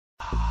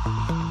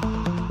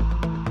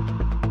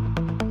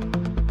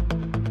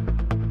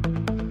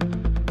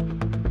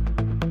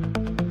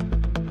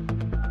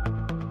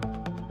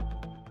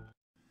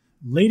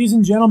Ladies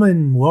and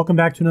gentlemen, welcome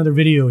back to another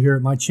video here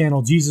at my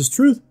channel, Jesus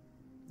Truth.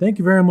 Thank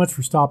you very much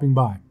for stopping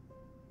by.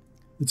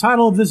 The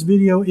title of this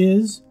video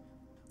is,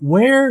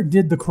 Where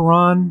Did the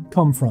Quran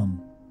Come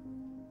From?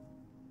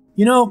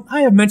 You know,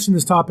 I have mentioned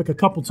this topic a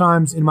couple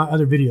times in my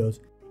other videos,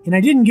 and I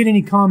didn't get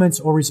any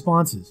comments or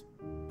responses.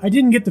 I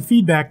didn't get the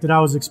feedback that I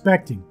was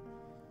expecting.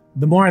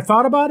 The more I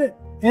thought about it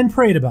and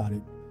prayed about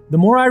it, the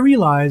more I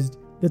realized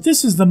that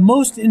this is the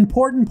most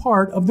important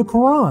part of the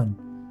Quran.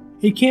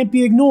 It can't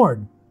be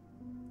ignored.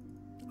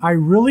 I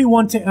really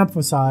want to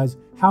emphasize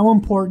how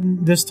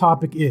important this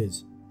topic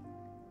is.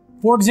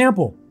 For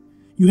example,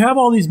 you have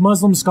all these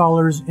Muslim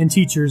scholars and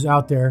teachers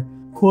out there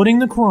quoting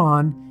the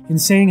Quran and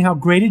saying how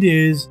great it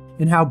is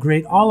and how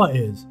great Allah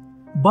is,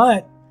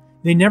 but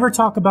they never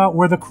talk about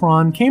where the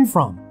Quran came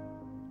from.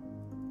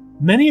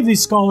 Many of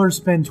these scholars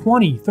spend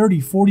 20, 30,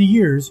 40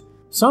 years,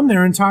 some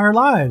their entire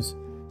lives,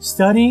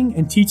 studying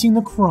and teaching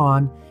the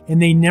Quran, and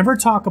they never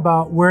talk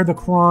about where the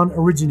Quran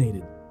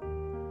originated.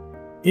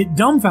 It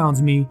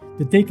dumbfounds me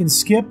that they can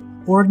skip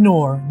or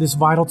ignore this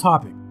vital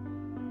topic.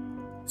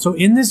 So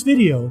in this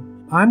video,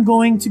 I'm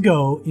going to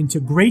go into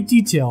great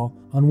detail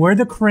on where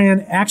the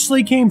Quran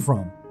actually came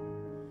from.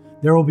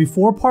 There will be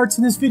 4 parts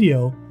in this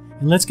video,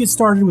 and let's get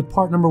started with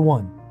part number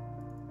 1.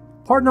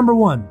 Part number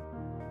 1,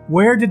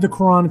 where did the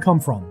Quran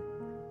come from?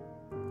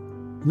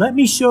 Let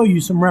me show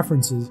you some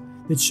references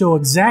that show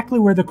exactly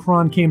where the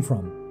Quran came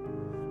from.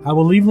 I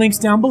will leave links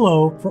down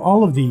below for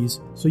all of these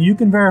so you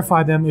can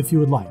verify them if you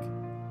would like.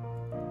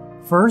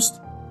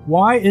 First,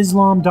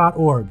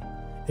 whyislam.org,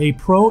 a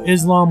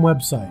pro-Islam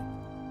website.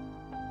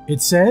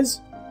 It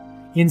says,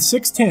 in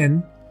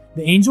 610,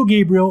 the angel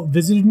Gabriel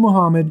visited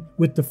Muhammad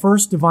with the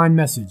first divine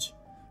message.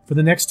 For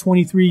the next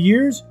 23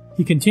 years,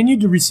 he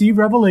continued to receive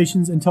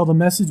revelations until the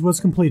message was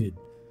completed.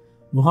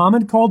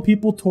 Muhammad called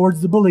people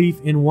towards the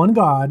belief in one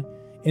God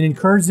and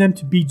encouraged them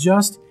to be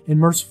just and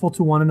merciful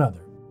to one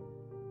another.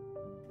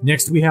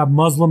 Next, we have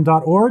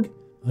Muslim.org,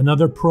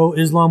 another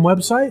pro-Islam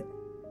website.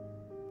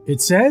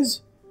 It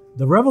says,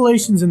 the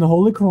revelations in the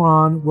Holy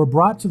Quran were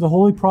brought to the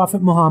Holy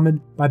Prophet Muhammad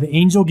by the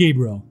angel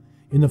Gabriel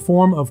in the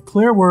form of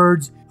clear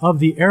words of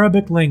the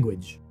Arabic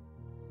language.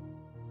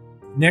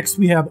 Next,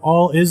 we have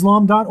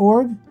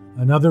allislam.org,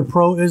 another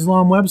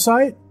pro-Islam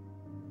website.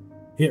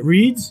 It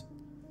reads,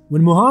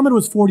 when Muhammad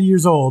was 40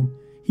 years old,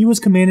 he was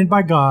commanded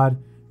by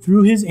God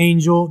through his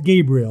angel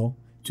Gabriel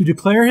to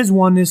declare his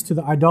oneness to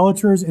the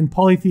idolaters and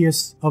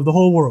polytheists of the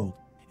whole world,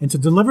 and to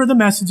deliver the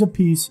message of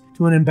peace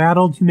to an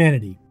embattled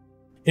humanity.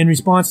 In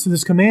response to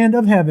this command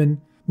of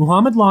heaven,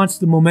 Muhammad launched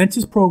the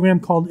momentous program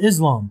called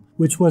Islam,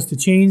 which was to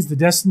change the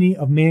destiny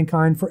of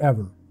mankind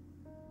forever.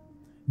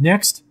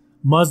 Next,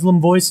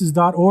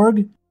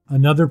 MuslimVoices.org,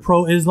 another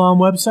pro-Islam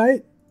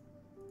website.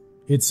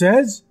 It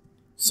says,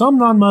 some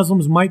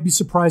non-Muslims might be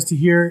surprised to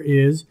hear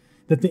is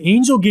that the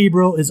angel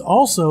Gabriel is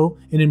also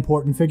an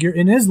important figure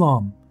in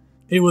Islam.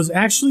 It was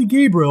actually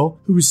Gabriel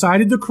who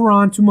recited the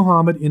Quran to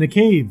Muhammad in a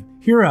cave,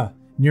 Hira,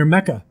 near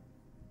Mecca.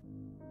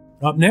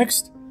 Up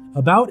next,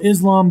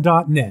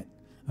 aboutislam.net,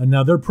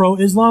 another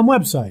pro-Islam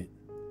website.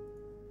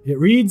 It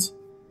reads,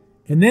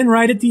 and then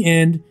right at the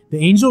end, the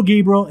angel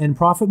Gabriel and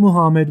Prophet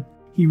Muhammad,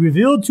 he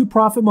revealed to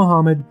Prophet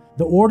Muhammad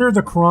the order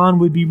the Quran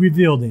would be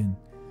revealed in.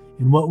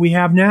 And what we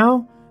have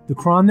now, the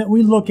Quran that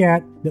we look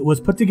at that was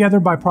put together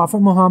by Prophet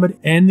Muhammad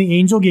and the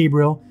angel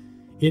Gabriel,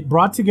 it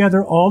brought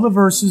together all the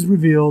verses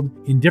revealed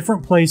in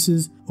different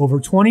places over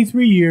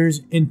 23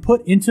 years and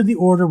put into the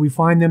order we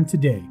find them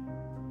today.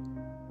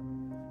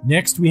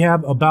 Next, we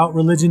have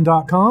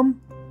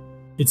aboutreligion.com.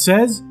 It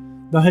says,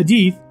 the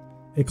Hadith,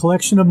 a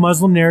collection of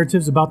Muslim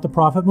narratives about the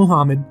Prophet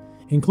Muhammad,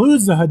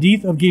 includes the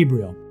Hadith of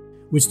Gabriel,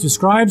 which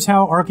describes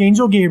how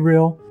Archangel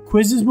Gabriel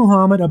quizzes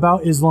Muhammad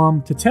about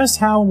Islam to test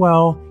how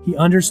well he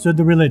understood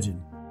the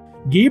religion.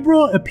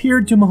 Gabriel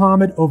appeared to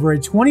Muhammad over a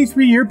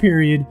 23-year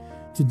period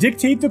to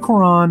dictate the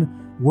Quran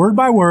word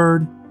by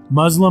word,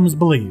 Muslims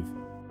believe.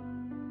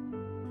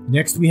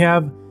 Next, we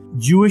have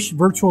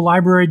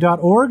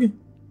jewishvirtuallibrary.org.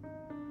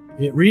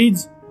 It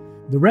reads,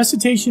 the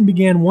recitation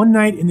began one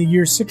night in the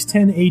year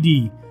 610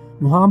 AD.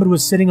 Muhammad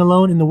was sitting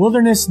alone in the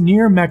wilderness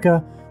near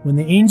Mecca when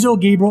the angel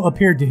Gabriel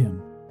appeared to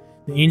him.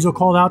 The angel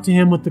called out to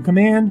him with the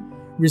command,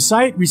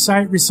 recite,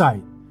 recite,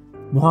 recite.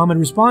 Muhammad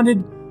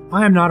responded,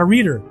 I am not a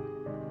reader.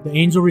 The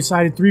angel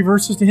recited 3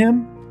 verses to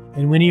him,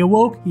 and when he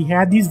awoke, he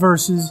had these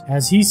verses,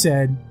 as he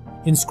said,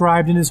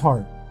 inscribed in his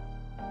heart.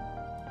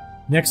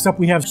 Next up,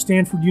 we have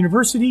Stanford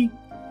University.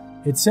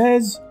 It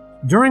says,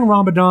 during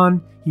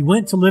Ramadan, he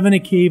went to live in a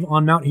cave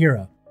on Mount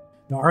Hira.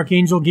 The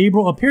archangel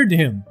Gabriel appeared to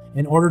him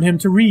and ordered him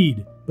to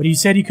read, but he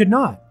said he could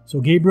not,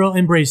 so Gabriel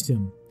embraced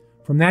him.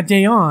 From that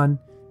day on,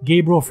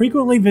 Gabriel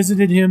frequently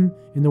visited him,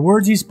 and the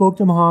words he spoke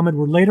to Muhammad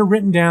were later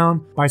written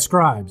down by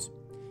scribes.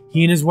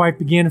 He and his wife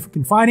began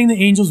confiding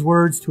the angel's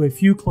words to a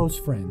few close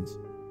friends.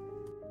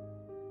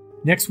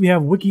 Next, we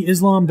have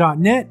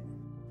wikiislam.net.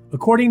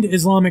 According to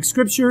Islamic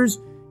scriptures,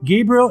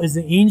 Gabriel is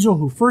the angel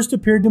who first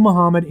appeared to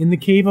Muhammad in the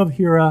cave of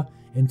Hira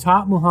and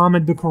taught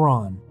Muhammad the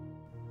Quran.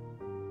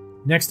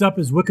 Next up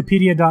is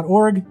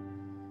Wikipedia.org.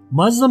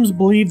 Muslims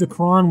believe the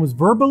Quran was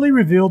verbally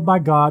revealed by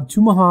God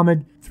to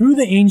Muhammad through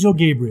the angel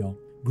Gabriel,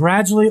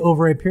 gradually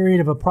over a period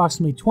of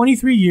approximately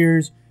 23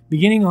 years,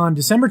 beginning on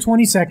December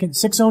 22nd,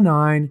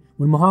 609,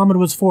 when Muhammad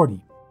was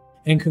 40,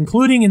 and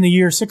concluding in the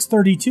year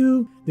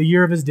 632, the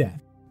year of his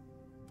death.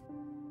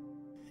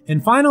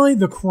 And finally,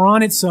 the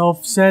Quran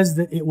itself says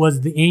that it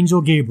was the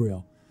angel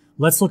Gabriel.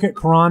 Let's look at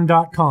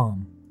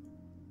Quran.com.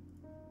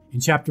 In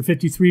chapter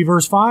 53,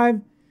 verse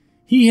 5,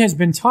 he has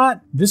been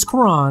taught this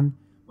Quran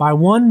by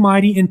one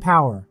mighty in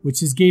power,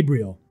 which is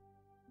Gabriel.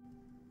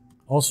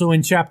 Also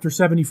in chapter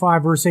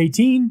 75, verse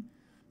 18,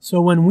 so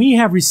when we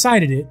have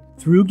recited it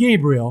through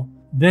Gabriel,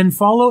 then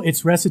follow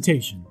its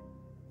recitation.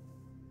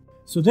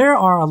 So there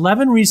are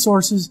 11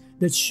 resources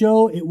that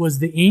show it was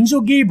the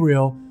angel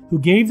Gabriel who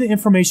gave the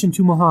information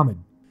to Muhammad.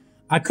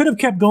 I could have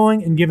kept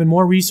going and given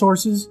more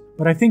resources,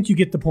 but I think you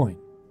get the point.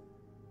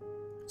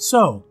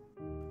 So,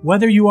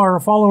 whether you are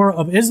a follower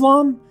of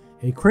Islam,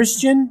 a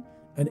Christian,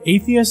 an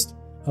atheist,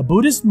 a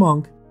Buddhist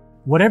monk,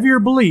 whatever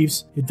your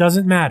beliefs, it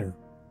doesn't matter.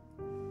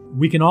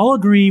 We can all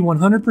agree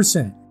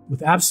 100%,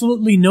 with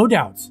absolutely no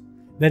doubts,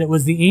 that it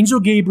was the angel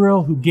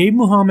Gabriel who gave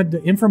Muhammad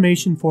the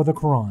information for the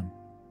Quran.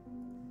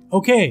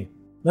 Okay,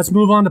 let's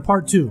move on to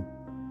part 2.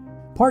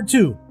 Part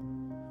 2.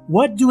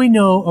 What do we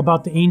know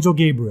about the angel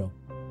Gabriel?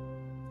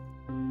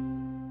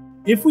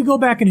 If we go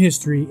back in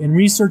history and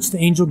research the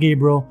angel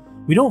Gabriel,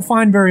 we don't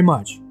find very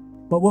much.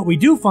 But what we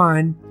do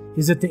find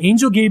is that the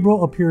angel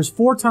Gabriel appears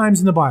 4 times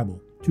in the Bible,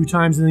 2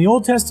 times in the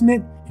Old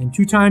Testament and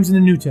 2 times in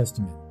the New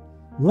Testament.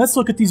 Let's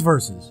look at these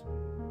verses.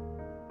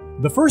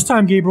 The first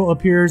time Gabriel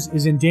appears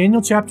is in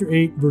Daniel chapter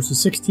 8,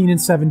 verses 16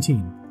 and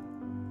 17.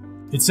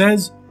 It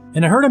says,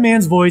 "And I heard a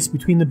man's voice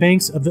between the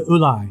banks of the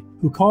Ulai,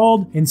 who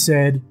called and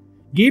said,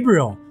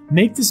 'Gabriel,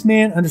 make this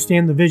man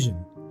understand the vision.'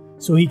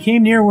 So he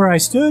came near where I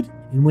stood,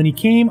 and when he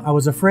came, I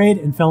was afraid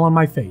and fell on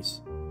my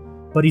face.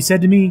 But he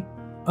said to me,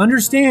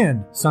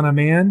 'Understand, son of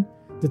man,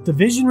 that the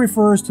vision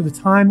refers to the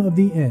time of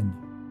the end.'"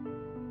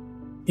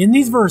 In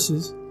these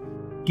verses,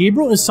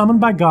 Gabriel is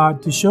summoned by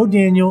God to show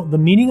Daniel the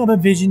meaning of a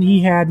vision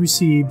he had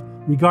received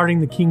regarding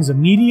the kings of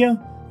Media,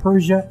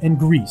 Persia, and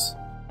Greece.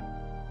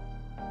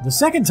 The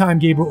second time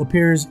Gabriel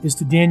appears is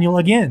to Daniel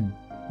again,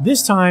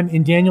 this time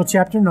in Daniel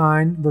chapter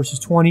 9, verses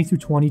 20 through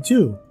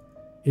 22.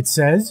 It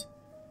says,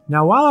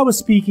 "Now while I was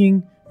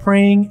speaking,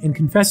 praying, and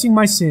confessing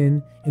my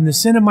sin and the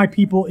sin of my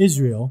people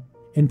Israel,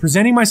 and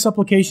presenting my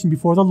supplication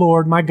before the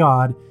Lord my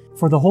God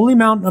for the holy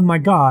mountain of my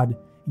God,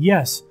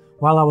 yes,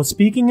 while I was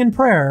speaking in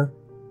prayer,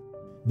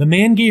 the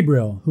man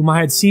Gabriel, whom I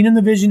had seen in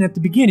the vision at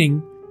the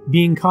beginning,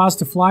 being caused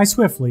to fly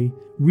swiftly,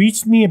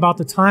 reached me about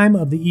the time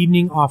of the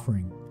evening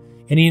offering.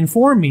 And he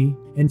informed me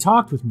and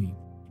talked with me.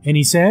 And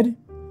he said,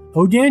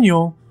 'O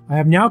Daniel, I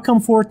have now come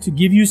forth to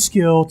give you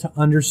skill to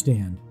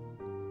understand.'"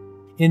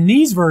 In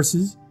these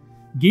verses,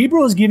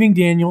 Gabriel is giving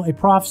Daniel a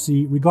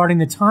prophecy regarding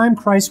the time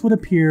Christ would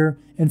appear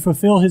and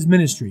fulfill his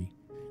ministry.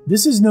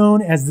 This is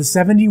known as the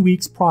 70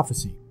 weeks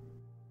prophecy.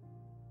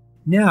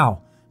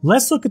 Now,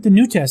 let's look at the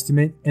New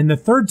Testament and the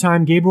third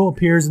time Gabriel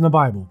appears in the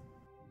Bible.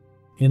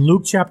 In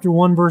Luke chapter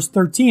 1, verse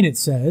 13, it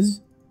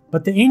says,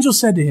 "But the angel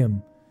said to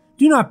him,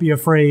 'Do not be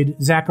afraid,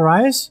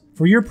 Zacharias,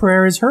 for your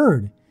prayer is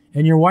heard,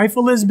 and your wife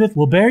Elizabeth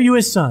will bear you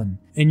a son,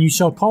 and you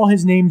shall call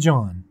his name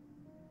John.'"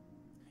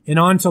 And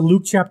on to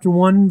Luke chapter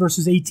 1,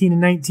 verses 18 and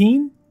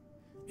 19.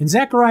 "And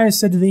Zacharias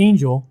said to the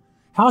angel,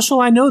 'How shall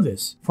I know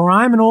this? For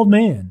I am an old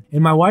man,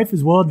 and my wife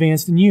is well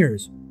advanced in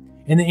years.'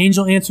 And the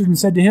angel answered and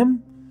said to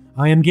him,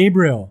 'I am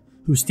Gabriel,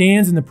 who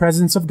stands in the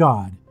presence of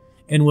God,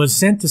 and was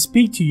sent to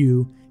speak to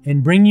you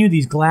and bring you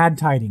these glad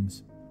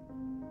tidings.'"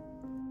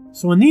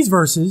 So in these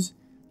verses,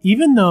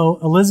 even though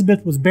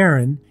Elizabeth was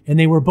barren and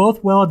they were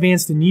both well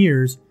advanced in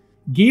years,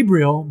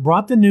 Gabriel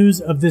brought the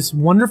news of this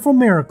wonderful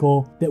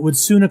miracle that would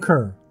soon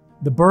occur,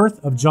 the birth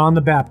of John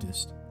the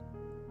Baptist.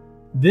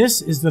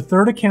 This is the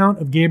third account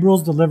of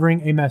Gabriel's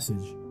delivering a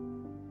message.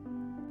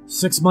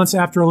 6 months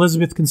after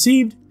Elizabeth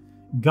conceived,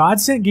 God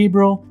sent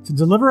Gabriel to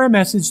deliver a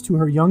message to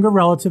her younger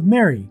relative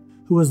Mary,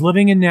 who was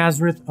living in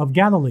Nazareth of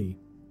Galilee.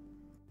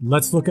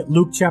 Let's look at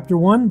Luke chapter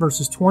 1,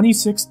 verses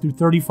 26 through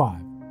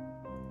 35.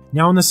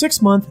 "Now in the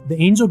 6th month,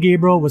 the angel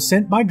Gabriel was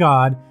sent by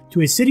God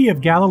to a city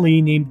of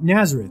Galilee named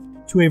Nazareth,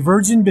 to a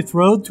virgin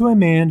betrothed to a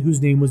man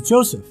whose name was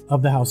Joseph,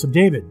 of the house of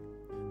David.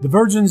 The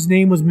virgin's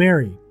name was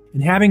Mary.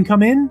 And having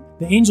come in,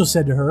 the angel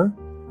said to her,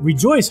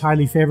 'Rejoice,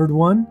 highly favored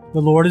one,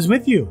 the Lord is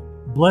with you.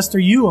 Blessed are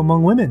you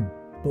among women.'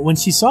 But when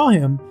she saw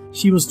him,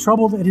 she was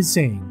troubled at his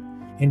saying,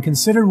 and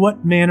considered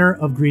what manner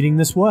of greeting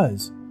this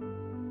was.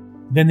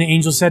 Then the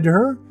angel said to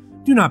her,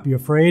 'Do not be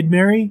afraid,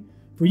 Mary,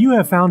 for you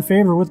have found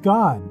favor with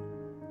God.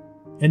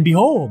 And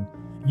behold,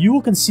 you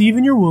will conceive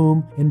in your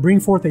womb and bring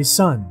forth a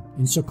son,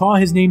 and shall call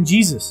his name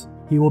Jesus.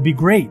 He will be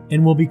great,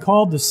 and will be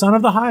called the Son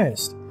of the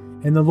Highest.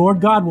 And the Lord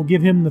God will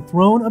give him the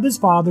throne of his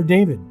father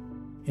David.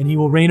 And he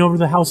will reign over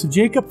the house of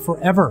Jacob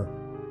forever,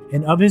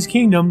 and of his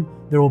kingdom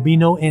there will be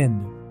no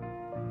end.'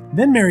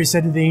 Then Mary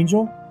said to the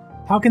angel,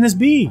 How can this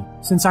be,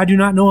 since I do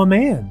not know a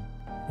man?"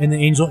 And the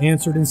angel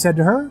answered and said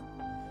to her,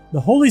 "The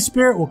Holy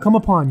Spirit will come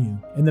upon you,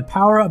 and the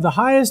power of the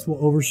Highest will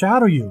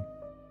overshadow you.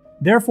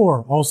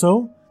 Therefore,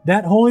 also,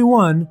 that Holy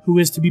One who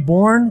is to be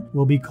born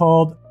will be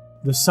called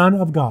the Son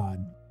of God."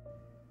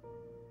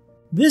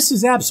 This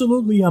is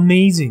absolutely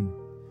amazing.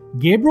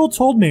 Gabriel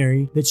told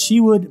Mary that she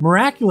would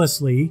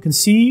miraculously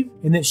conceive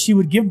and that she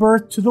would give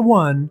birth to the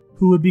one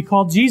who would be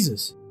called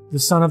Jesus, the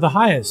Son of the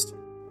Highest.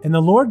 And the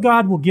Lord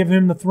God will give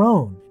him the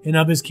throne, and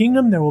of his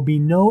kingdom there will be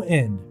no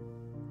end.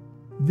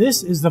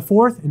 This is the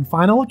fourth and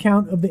final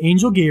account of the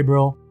angel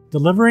Gabriel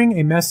delivering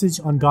a message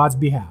on God's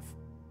behalf.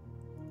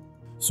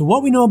 So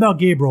what we know about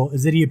Gabriel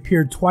is that he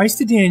appeared twice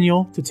to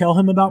Daniel to tell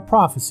him about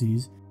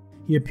prophecies.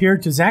 He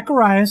appeared to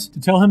Zacharias to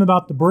tell him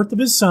about the birth of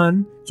his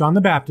son, John the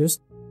Baptist.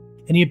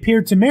 And he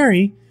appeared to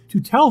Mary to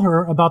tell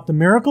her about the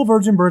miracle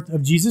virgin birth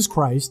of Jesus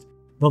Christ,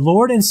 the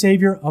Lord and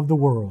Savior of the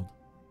world.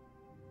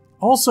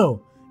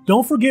 Also,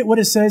 don't forget what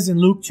it says in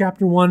Luke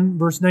chapter 1,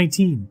 verse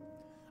 19.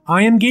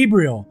 "I am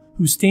Gabriel,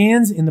 who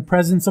stands in the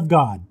presence of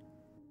God."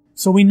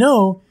 So we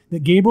know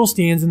that Gabriel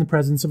stands in the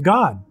presence of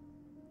God.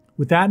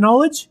 With that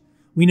knowledge,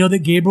 we know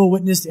that Gabriel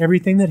witnessed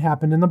everything that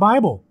happened in the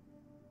Bible.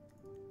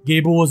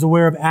 Gabriel was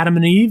aware of Adam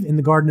and Eve in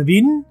the Garden of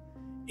Eden,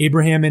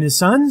 Abraham and his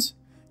sons,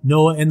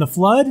 Noah and the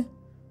flood,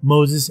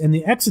 Moses and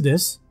the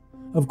Exodus,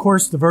 of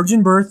course the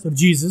virgin birth of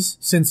Jesus,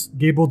 since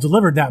Gabriel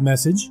delivered that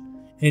message,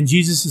 and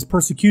Jesus'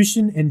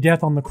 persecution and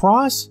death on the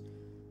cross.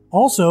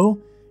 Also,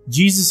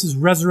 Jesus'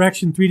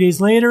 resurrection 3 days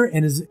later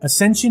and his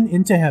ascension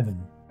into heaven.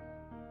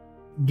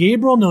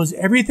 Gabriel knows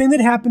everything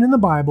that happened in the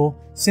Bible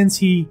since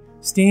he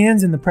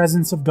stands in the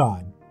presence of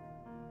God.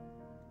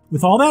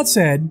 With all that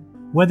said,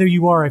 whether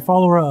you are a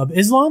follower of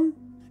Islam,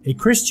 a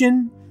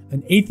Christian,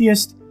 an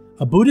atheist,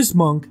 a Buddhist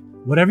monk,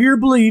 whatever your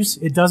beliefs,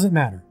 it doesn't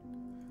matter.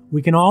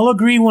 We can all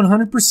agree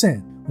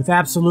 100% with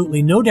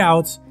absolutely no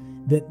doubts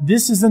that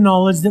this is the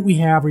knowledge that we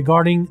have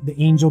regarding the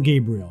angel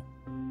Gabriel.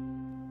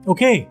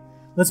 Okay,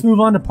 let's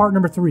move on to part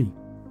number 3.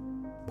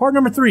 Part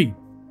number 3.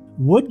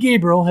 Would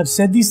Gabriel have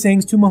said these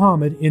things to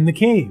Muhammad in the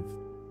cave?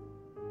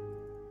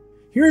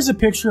 Here's a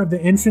picture of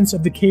the entrance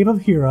of the cave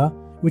of Hira,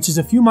 which is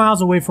a few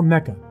miles away from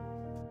Mecca.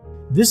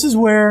 This is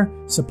where,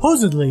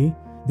 supposedly,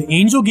 the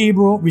angel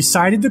Gabriel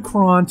recited the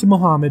Quran to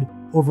Muhammad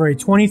over a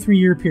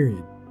 23-year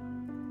period.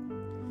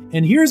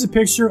 And here's a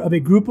picture of a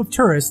group of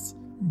tourists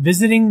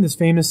visiting this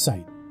famous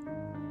site.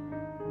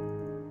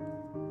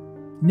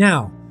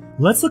 Now,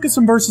 let's look at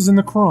some verses in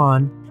the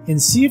Quran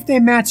and see if they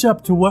match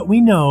up to what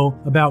we know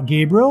about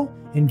Gabriel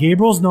and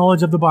Gabriel's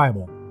knowledge of the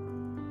Bible.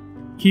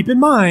 Keep in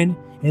mind,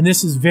 and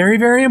this is very,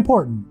 very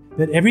important,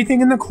 that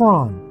everything in the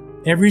Quran,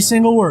 every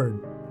single word,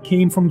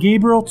 came from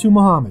Gabriel to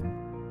Muhammad.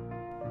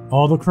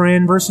 All the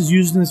Quran verses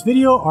used in this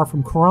video are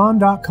from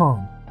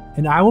Quran.com,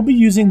 and I will be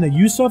using the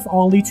Yusuf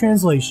Ali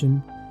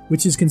translation,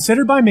 which is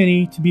considered by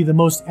many to be the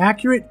most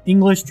accurate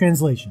English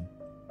translation.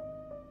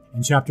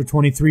 In chapter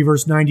 23,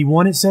 verse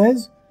 91, it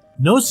says,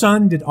 "No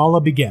son did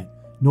Allah beget,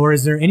 nor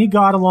is there any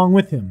God along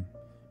with him.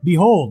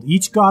 Behold,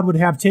 each God would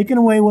have taken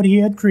away what he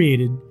had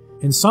created,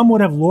 and some would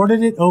have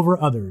lorded it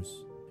over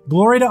others.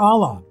 Glory to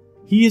Allah!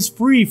 He is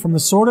free from the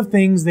sort of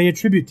things they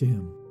attribute to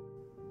him."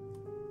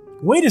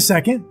 Wait a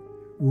second.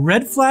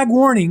 Red flag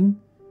warning.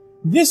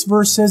 This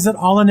verse says that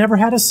Allah never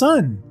had a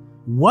son.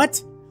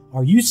 What?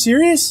 Are you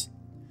serious?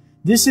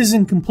 This is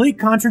in complete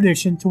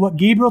contradiction to what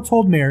Gabriel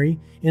told Mary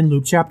in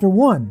Luke chapter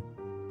 1.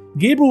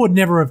 Gabriel would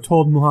never have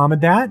told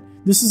Muhammad that.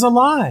 This is a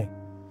lie.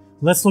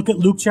 Let's look at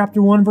Luke chapter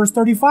 1, verse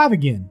 35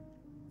 again.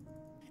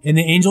 "And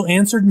the angel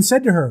answered and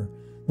said to her,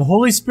 The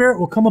Holy Spirit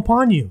will come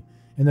upon you,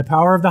 and the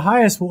power of the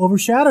Highest will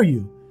overshadow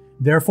you.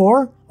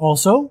 Therefore,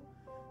 also,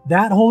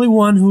 that Holy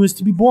One who is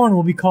to be born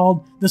will be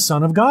called the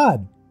Son of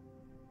God."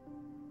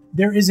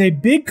 There is a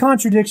big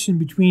contradiction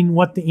between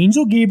what the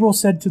angel Gabriel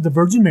said to the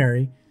Virgin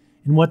Mary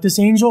and what this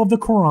angel of the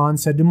Quran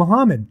said to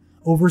Muhammad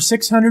over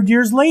 600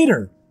 years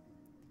later.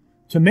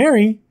 To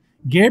Mary,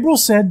 Gabriel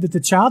said that the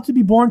child to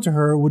be born to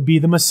her would be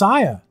the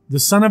Messiah, the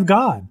Son of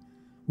God,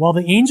 while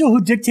the angel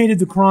who dictated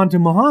the Quran to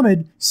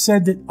Muhammad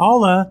said that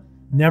Allah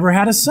never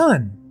had a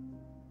son.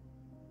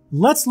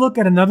 Let's look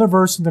at another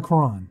verse in the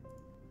Quran.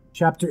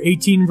 Chapter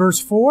 18, verse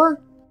 4.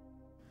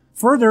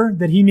 "Further,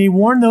 that he may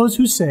warn those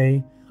who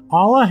say,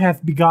 Allah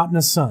hath begotten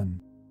a son.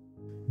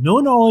 No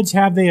knowledge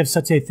have they of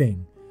such a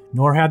thing,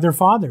 nor had their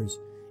fathers.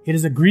 It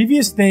is a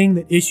grievous thing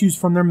that issues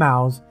from their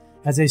mouths,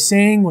 as they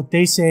saying what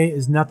they say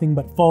is nothing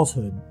but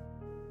falsehood."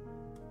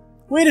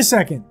 Wait a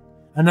second.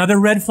 Another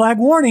red flag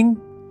warning.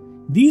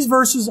 These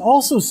verses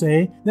also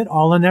say that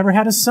Allah never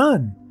had a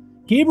son.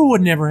 Gabriel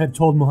would never have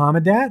told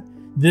Muhammad that.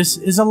 This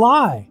is a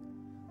lie.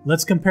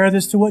 Let's compare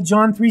this to what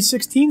John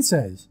 3:16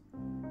 says.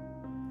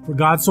 "For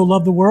God so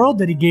loved the world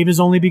that he gave his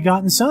only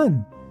begotten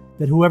Son,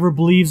 that whoever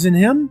believes in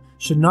him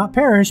should not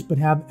perish but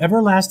have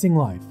everlasting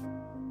life."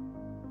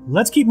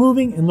 Let's keep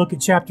moving and look at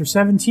chapter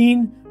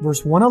 17,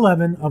 verse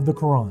 111 of the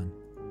Quran.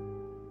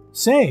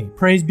 "Say,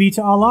 praise be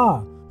to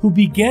Allah, who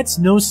begets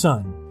no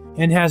son,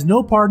 and has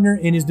no partner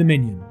in his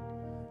dominion,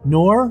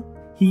 nor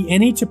he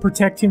any to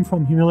protect him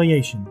from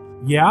humiliation.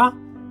 Yeah,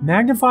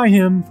 Magnify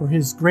him for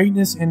his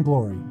greatness and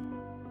glory.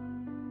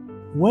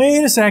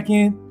 Wait a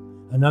second.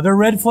 Another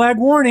red flag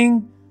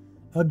warning.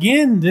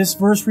 Again, this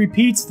verse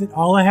repeats that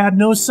Allah had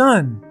no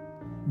son.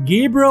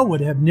 Gabriel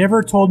would have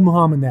never told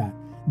Muhammad that.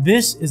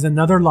 This is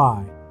another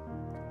lie.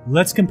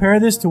 Let's compare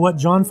this to what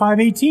John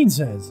 5:18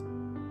 says.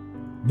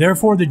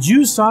 Therefore the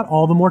Jews sought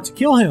all the more to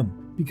kill him,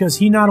 because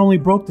he not only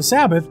broke the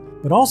Sabbath,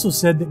 but also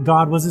said that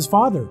God was his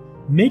father,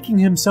 making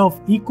himself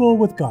equal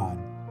with God.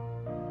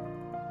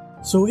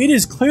 So it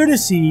is clear to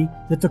see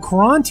that the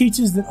Quran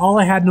teaches that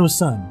Allah had no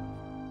son,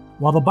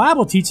 while the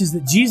Bible teaches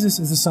that Jesus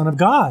is the Son of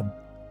God.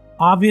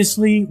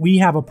 Obviously, we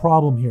have a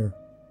problem here.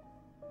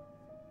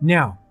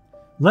 Now,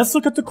 let's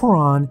look at the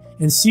Quran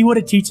and see what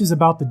it teaches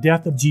about the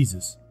death of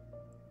Jesus.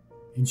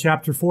 In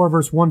chapter 4,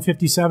 verse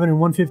 157 and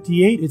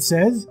 158, it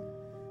says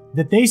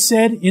that they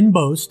said in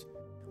boast,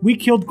 "We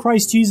killed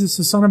Christ Jesus,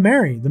 the son of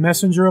Mary, the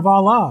messenger of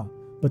Allah.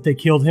 But they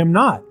killed him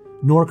not,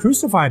 nor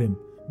crucified him,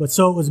 but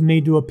so it was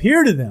made to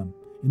appear to them.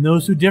 And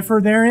those who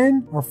differ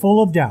therein are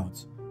full of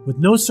doubts, with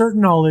no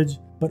certain knowledge,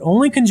 but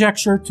only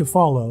conjecture to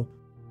follow.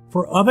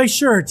 For of a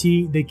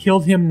surety they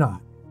killed him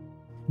not.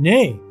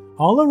 Nay,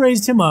 Allah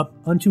raised him up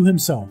unto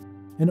himself,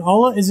 and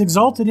Allah is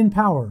exalted in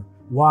power,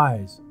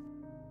 wise."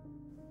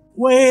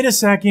 Wait a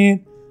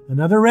second.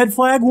 Another red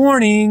flag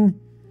warning.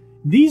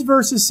 These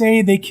verses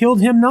say they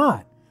killed him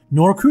not,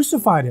 nor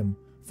crucified him,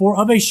 for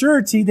of a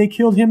surety they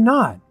killed him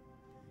not.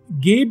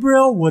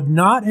 Gabriel would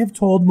not have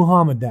told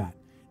Muhammad that.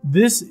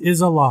 This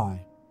is a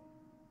lie.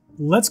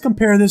 Let's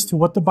compare this to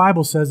what the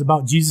Bible says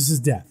about Jesus'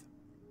 death.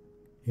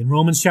 In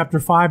Romans chapter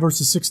 5,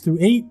 verses 6 through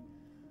 8,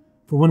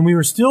 "For when we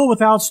were still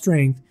without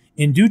strength,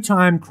 in due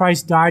time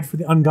Christ died for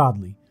the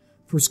ungodly.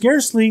 For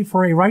scarcely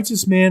for a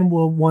righteous man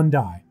will one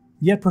die.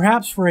 Yet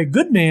perhaps for a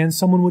good man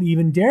someone would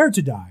even dare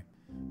to die.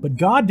 But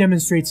God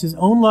demonstrates his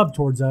own love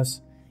towards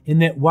us, in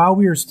that while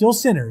we are still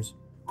sinners,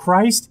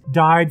 Christ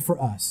died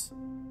for us."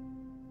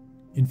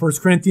 In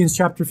 1 Corinthians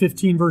chapter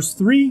 15, verse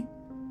 3,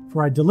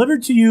 "For I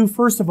delivered to you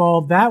first of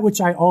all that which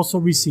I also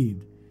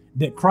received,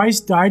 that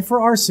Christ died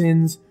for our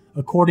sins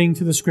according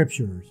to the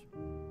Scriptures."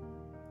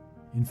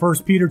 In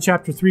 1 Peter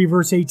chapter 3,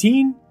 verse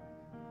 18,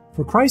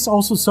 "For Christ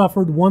also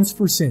suffered once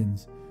for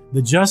sins,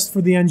 the just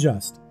for the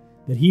unjust,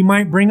 that he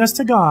might bring us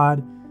to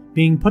God,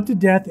 being put to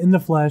death in the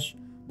flesh,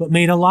 but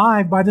made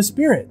alive by the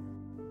Spirit."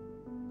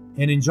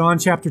 And in John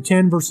chapter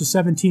 10, verses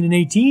 17 and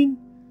 18,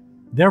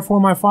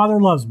 "Therefore my Father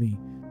loves me,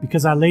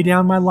 because I lay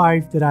down my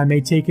life that I may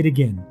take it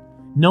again.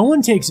 No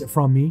one takes it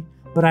from me,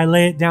 but I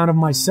lay it down of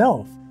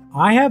myself.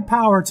 I have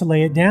power to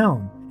lay it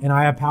down, and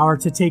I have power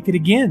to take it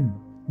again.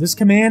 This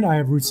command I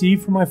have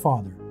received from my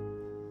Father."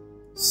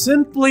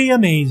 Simply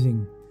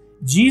amazing.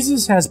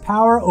 Jesus has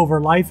power over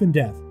life and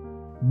death.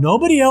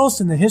 Nobody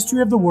else in the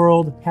history of the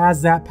world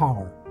has that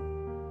power.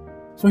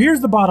 So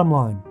here's the bottom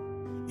line.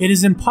 It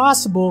is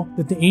impossible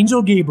that the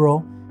angel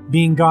Gabriel,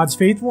 being God's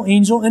faithful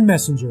angel and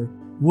messenger,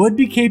 would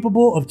be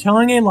capable of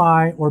telling a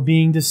lie or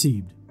being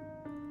deceived.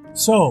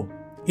 So,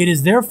 it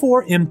is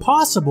therefore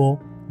impossible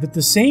that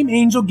the same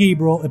angel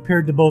Gabriel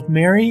appeared to both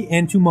Mary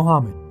and to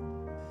Muhammad.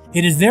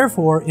 It is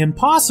therefore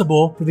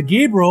impossible for the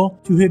Gabriel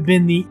to have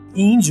been the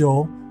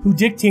angel who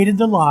dictated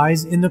the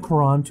lies in the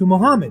Quran to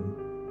Muhammad.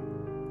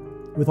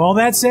 With all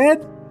that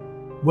said,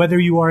 whether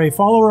you are a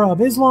follower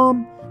of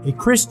Islam, a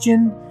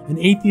Christian, an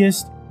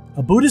atheist,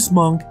 a Buddhist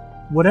monk,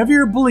 whatever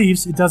your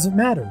beliefs, it doesn't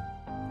matter.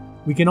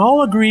 We can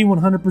all agree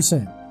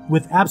 100%,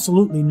 with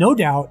absolutely no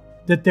doubt,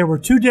 that there were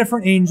two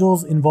different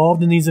angels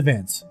involved in these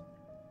events.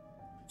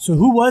 So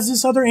who was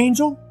this other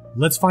angel?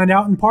 Let's find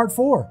out in part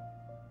 4.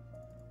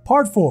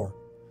 Part 4.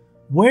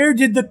 Where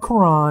did the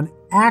Quran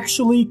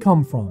actually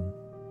come from?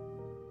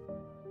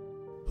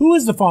 Who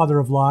is the father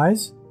of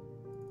lies?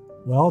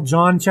 Well,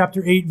 John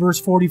chapter 8, verse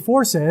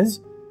 44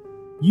 says,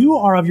 "You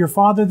are of your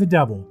father the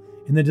devil,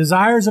 and the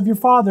desires of your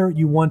father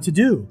you want to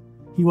do.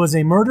 He was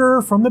a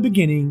murderer from the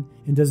beginning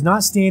and does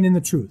not stand in the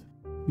truth,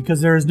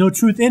 because there is no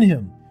truth in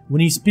him.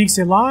 When he speaks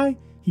a lie,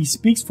 he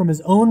speaks from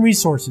his own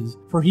resources,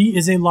 for he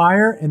is a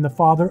liar and the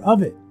father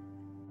of it."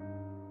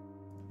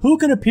 Who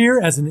can appear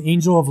as an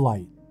angel of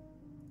light?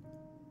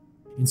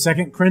 In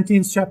 2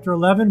 Corinthians chapter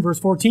 11, verse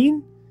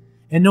 14,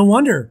 "And no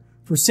wonder,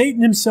 for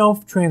Satan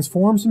himself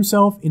transforms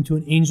himself into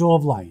an angel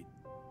of light."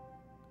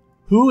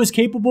 Who is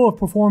capable of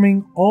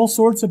performing all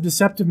sorts of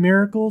deceptive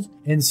miracles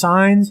and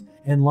signs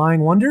and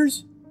lying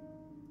wonders?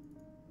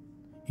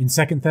 In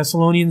 2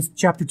 Thessalonians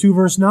chapter 2,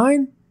 verse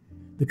 9,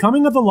 "The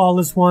coming of the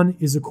lawless one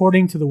is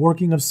according to the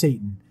working of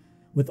Satan,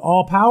 with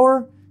all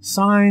power,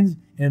 signs,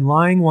 and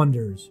lying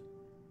wonders."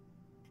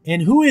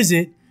 And who is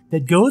it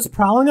that goes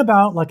prowling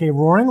about like a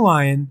roaring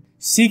lion,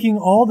 seeking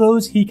all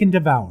those he can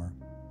devour?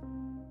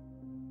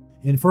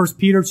 In 1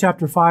 Peter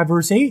chapter 5,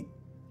 verse 8,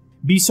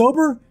 "Be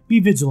sober, be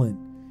vigilant,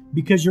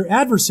 because your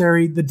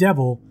adversary, the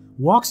devil,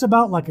 walks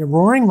about like a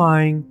roaring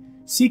lion,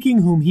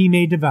 seeking whom he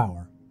may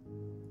devour."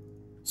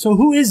 So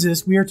who is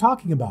this we are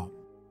talking about?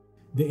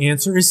 The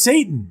answer is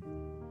Satan.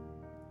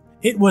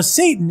 It was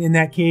Satan in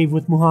that cave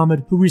with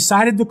Muhammad who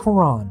recited the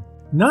Quran,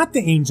 not the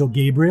angel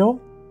Gabriel.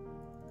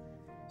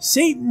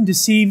 Satan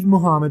deceived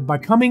Muhammad by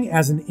coming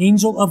as an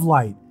angel of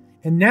light,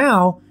 and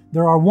now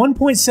there are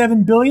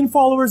 1.7 billion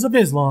followers of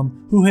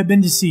Islam who have been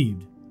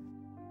deceived.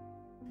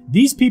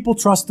 These people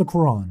trust the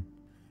Quran.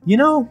 You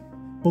know,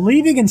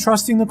 believing and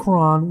trusting the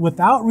Quran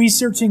without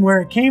researching where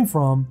it came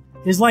from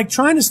is like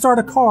trying to start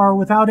a car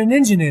without an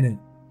engine in it.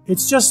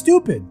 It's just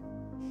stupid.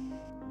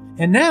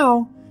 And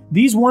now,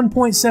 these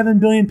 1.7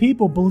 billion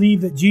people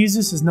believe that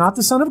Jesus is not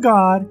the Son of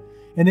God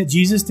and that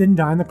Jesus didn't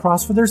die on the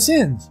cross for their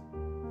sins.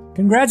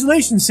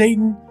 Congratulations,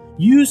 Satan.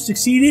 You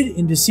succeeded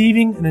in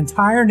deceiving an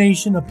entire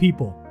nation of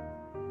people.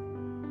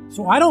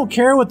 So I don't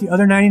care what the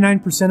other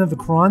 99% of the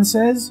Quran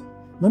says.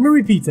 Let me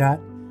repeat that.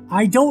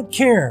 I don't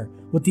care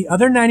what the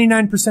other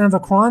 99% of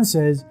the Quran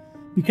says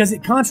because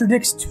it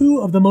contradicts two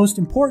of the most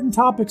important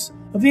topics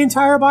of the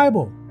entire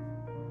Bible.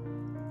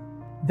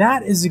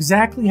 That is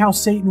exactly how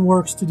Satan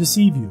works to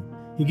deceive you.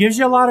 He gives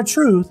you a lot of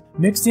truth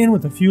mixed in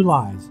with a few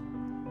lies.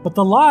 But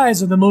the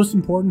lies are the most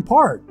important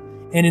part.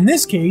 And in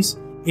this case,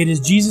 it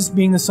is Jesus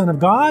being the Son of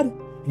God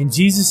and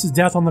Jesus'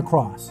 death on the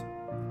cross.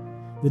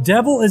 The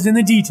devil is in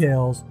the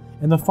details,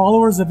 and the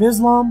followers of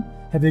Islam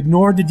have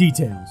ignored the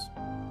details.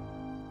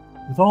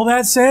 With all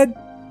that said,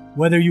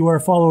 whether you are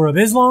a follower of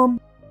Islam,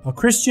 a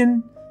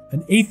Christian,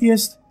 an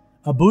atheist,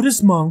 a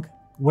Buddhist monk,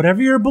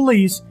 whatever your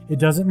beliefs, it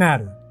doesn't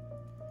matter.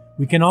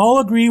 We can all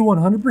agree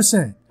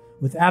 100%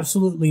 with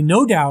absolutely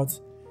no doubts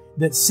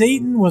that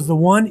Satan was the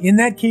one in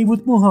that cave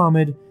with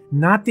Muhammad,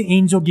 not the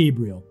angel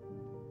Gabriel.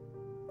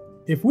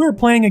 If we were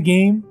playing a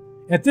game,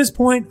 at this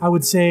point I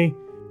would say,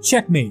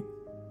 checkmate.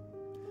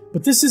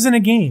 But this isn't a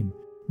game.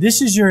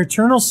 This is your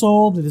eternal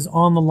soul that is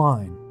on the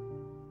line.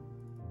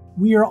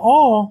 We are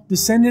all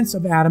descendants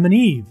of Adam and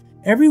Eve.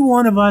 Every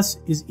one of us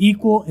is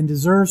equal and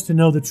deserves to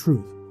know the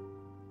truth.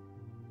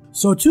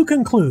 So to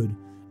conclude,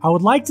 I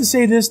would like to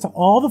say this to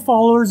all the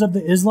followers of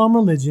the Islam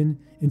religion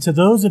and to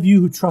those of you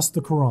who trust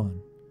the Quran.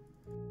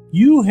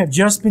 You have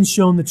just been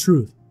shown the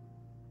truth.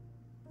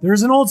 There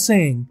is an old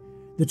saying,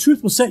 the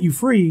truth will set you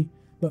free,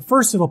 but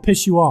first it'll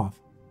piss you off.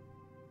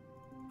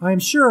 I am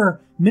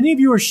sure many of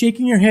you are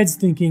shaking your heads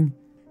thinking,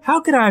 how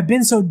could I have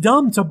been so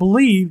dumb to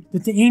believe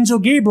that the angel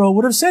Gabriel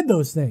would have said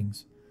those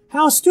things?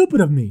 How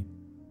stupid of me.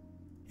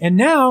 And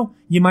now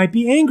you might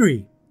be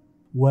angry.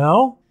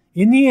 Well,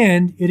 in the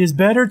end, it is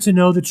better to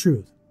know the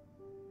truth.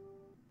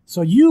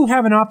 So you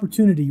have an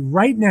opportunity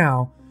right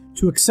now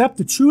to accept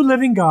the true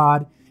living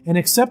God and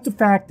accept the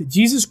fact that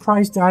Jesus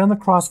Christ died on the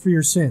cross for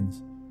your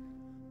sins.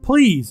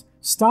 Please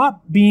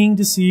stop being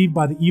deceived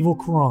by the evil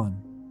Quran.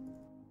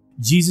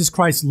 Jesus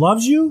Christ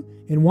loves you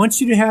and wants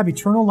you to have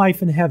eternal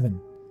life in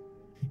heaven.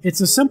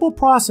 It's a simple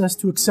process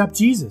to accept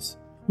Jesus.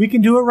 We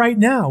can do it right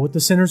now with the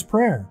sinner's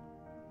prayer.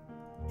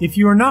 If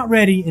you are not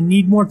ready and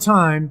need more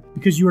time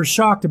because you are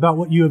shocked about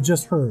what you have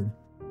just heard,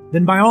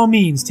 then by all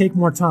means take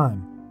more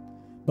time.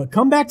 But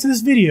come back to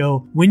this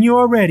video when you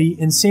are ready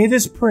and say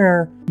this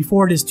prayer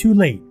before it is too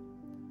late.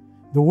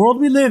 The world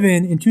we live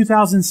in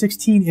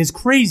 2016 is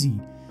crazy,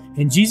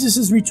 and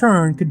Jesus'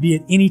 return could be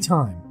at any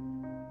time.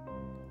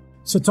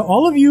 So to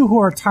all of you who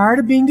are tired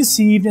of being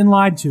deceived and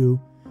lied to,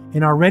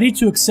 and are ready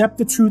to accept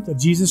the truth of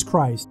Jesus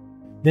Christ,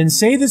 then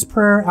say this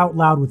prayer out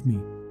loud with me.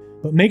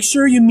 But make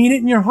sure you mean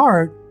it in your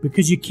heart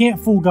because you can't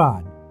fool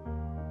God.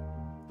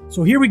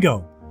 So here we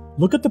go.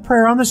 Look at the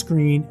prayer on the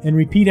screen and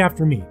repeat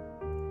after me.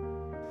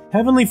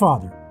 Heavenly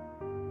Father,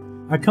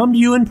 I come to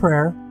you in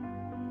prayer,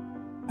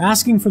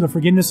 asking for the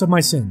forgiveness of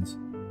my sins.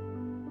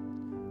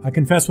 I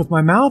confess with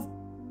my mouth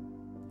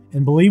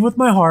and believe with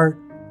my heart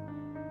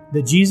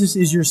that Jesus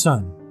is your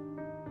Son,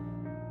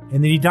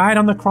 and that He died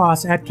on the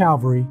cross at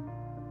Calvary,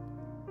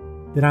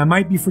 that I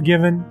might be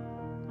forgiven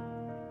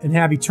and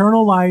have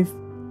eternal life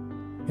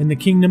in the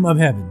kingdom of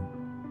heaven.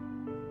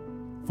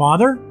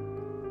 Father,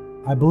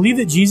 I believe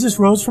that Jesus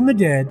rose from the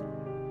dead,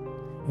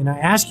 and I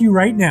ask you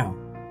right now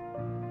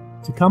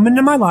to come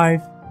into my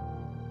life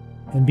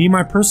and be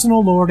my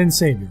personal Lord and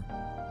Savior.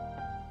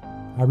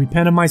 I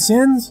repent of my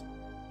sins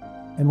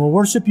and will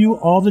worship you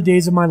all the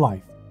days of my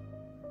life.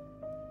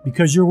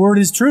 Because your word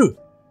is truth.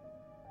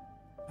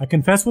 I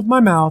confess with my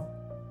mouth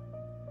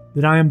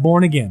that I am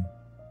born again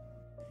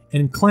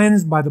and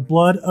cleansed by the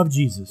blood of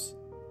Jesus.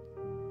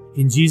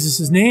 In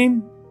Jesus'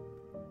 name,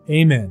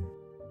 amen.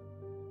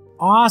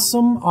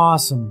 Awesome,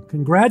 awesome.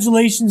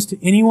 Congratulations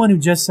to anyone who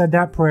just said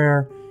that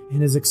prayer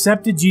and has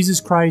accepted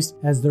Jesus Christ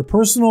as their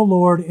personal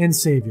Lord and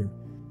Savior.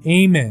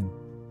 Amen.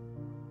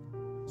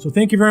 So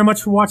thank you very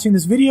much for watching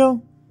this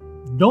video.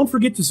 Don't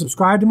forget to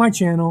subscribe to my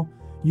channel.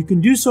 You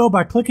can do so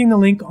by clicking the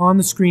link on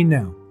the screen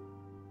now.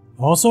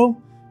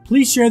 Also,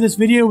 please share this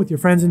video with your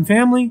friends and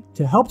family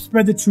to help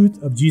spread the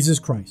truth of Jesus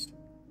Christ.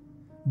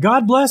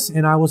 God bless,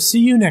 and I will see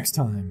you next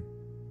time.